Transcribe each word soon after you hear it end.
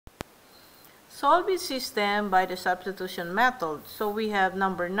Solve this system by the substitution method. So we have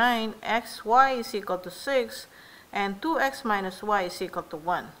number 9, xy is equal to 6, and 2x minus y is equal to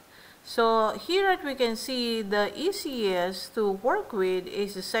 1. So here we can see the easiest to work with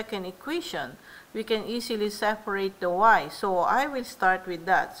is the second equation. We can easily separate the y. So I will start with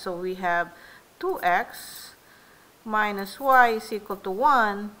that. So we have 2x minus y is equal to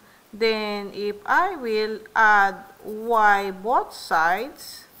 1. Then if I will add y both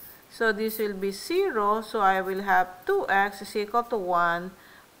sides, so this will be 0. So I will have 2x is equal to 1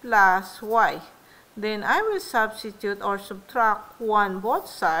 plus y. Then I will substitute or subtract 1 both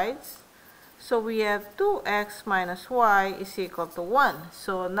sides. So we have 2x minus y is equal to 1.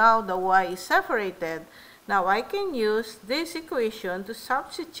 So now the y is separated. Now I can use this equation to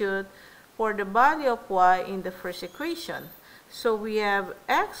substitute for the value of y in the first equation. So we have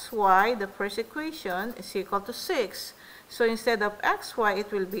xy, the first equation, is equal to 6. So instead of xy,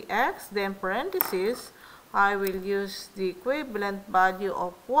 it will be x, then parentheses, I will use the equivalent value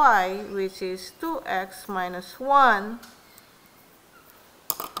of y, which is 2x minus 1,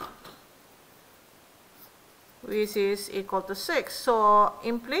 which is equal to 6. So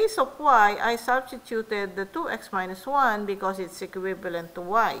in place of y, I substituted the 2x minus 1 because it's equivalent to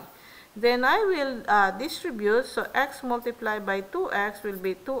y. Then I will distribute, so x multiplied by 2x will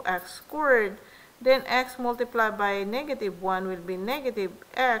be 2x squared. Then x multiplied by negative 1 will be negative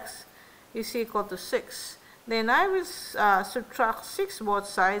x is equal to 6. Then I will subtract 6 both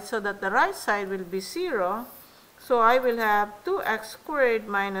sides so that the right side will be 0. So I will have 2x squared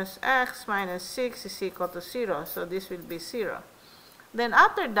minus x minus 6 is equal to 0. So this will be 0. Then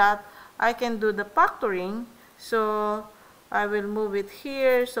after that, I can do the factoring. So I will move it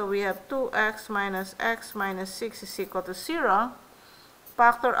here. So we have 2x minus x minus 6 is equal to 0.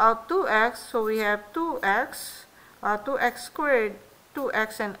 Factor out 2x. So we have 2x squared,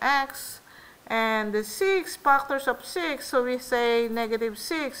 2x and x. And the 6 factors of 6, so we say negative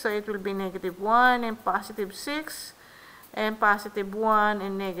 6, so it will be negative 1 and positive 6, and positive 1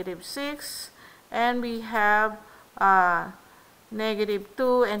 and negative 6. And we have negative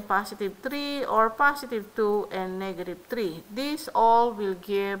 2 and positive 3, or positive 2 and negative 3. These all will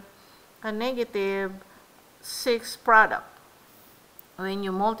give a negative 6 product when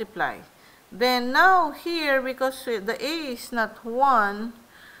you multiply. Then now here, because the a is not 1,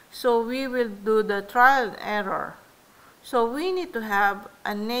 so we will do the trial and error. So we need to have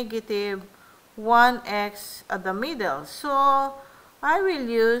a negative 1x at the middle. So I will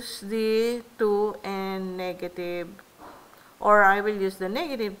use the 2 and negative, or I will use the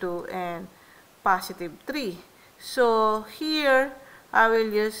negative 2 and positive 3. So here I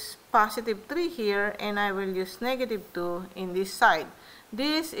will use positive 3 here, and I will use negative 2 in this side.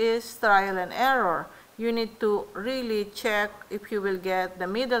 This is trial and error. You need to really check if you will get the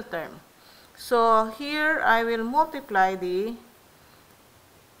middle term. So here I will multiply the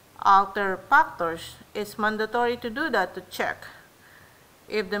outer factors. It's mandatory to do that to check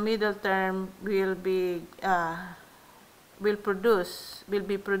if the middle term will be produced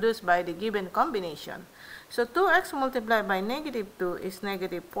by the given combination. So 2x multiplied by negative 2 is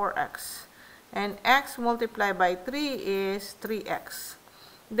negative 4x, and x multiplied by 3 is 3x.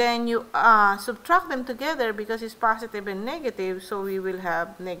 Then you subtract them together because it's positive and negative, so we will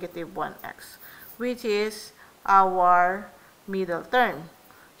have negative 1x, which is our middle term.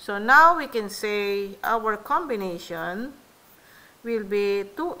 So now we can say our combination will be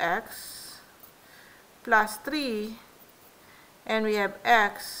 2x plus 3, and we have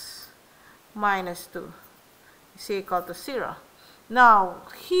x minus 2 is equal to 0. Now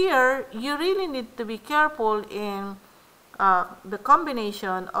here you really need to be careful in the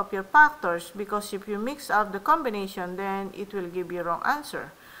combination of your factors, because if you mix up the combination, then it will give you wrong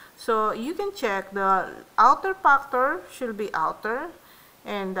answer. So you can check the outer factor should be outer,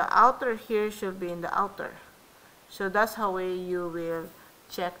 and the outer here should be in the outer. So that's how you will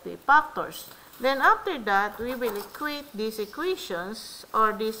check the factors. Then after that, we will equate these equations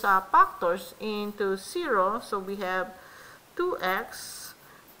or these factors into 0. So we have 2x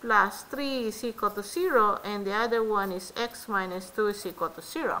plus 3 is equal to 0, and the other one is x minus 2 is equal to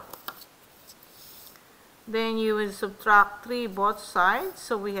 0. Then you will subtract 3 both sides,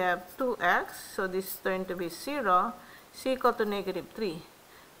 so we have 2x, so this turns to be 0, is equal to negative 3.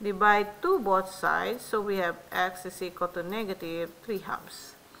 Divide 2 both sides, so we have x is equal to negative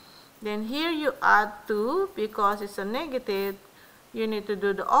 3/2. Then here you add 2, because it's a negative, you need to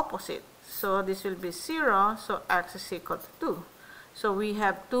do the opposite. So this will be 0, so x is equal to 2. So we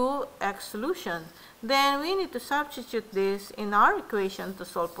have 2x solution. Then we need to substitute this in our equation to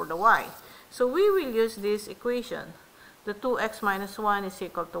solve for the y. So we will use this equation. The 2x minus 1 is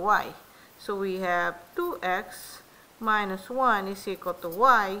equal to y. So we have 2x minus 1 is equal to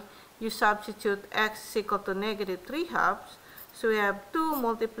y. You substitute x is equal to negative 3 halves. So we have 2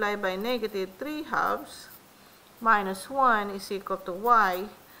 multiplied by negative 3 halves minus 1 is equal to y.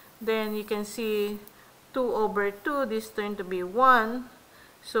 Then you can see 2 over 2, this turned to be 1.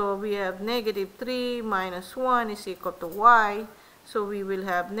 So we have negative 3 minus 1 is equal to y. So we will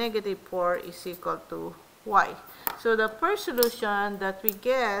have negative 4 is equal to y. So the first solution that we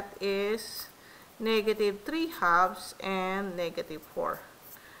get is negative 3 halves and negative 4.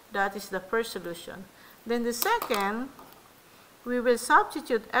 That is the first solution. Then the second, we will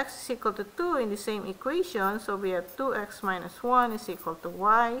substitute x is equal to 2 in the same equation. So we have 2x minus 1 is equal to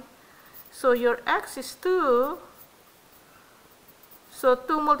y. So your x is 2. So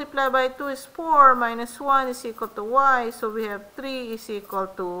 2 multiplied by 2 is 4, minus 1 is equal to y. So we have 3 is equal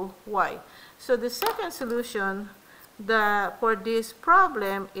to y. So the second solution for this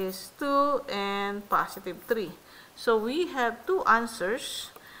problem is 2 and positive 3. So we have two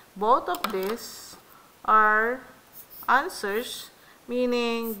answers. Both of these are answers,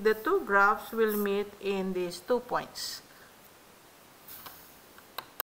 meaning the two graphs will meet in these 2 points.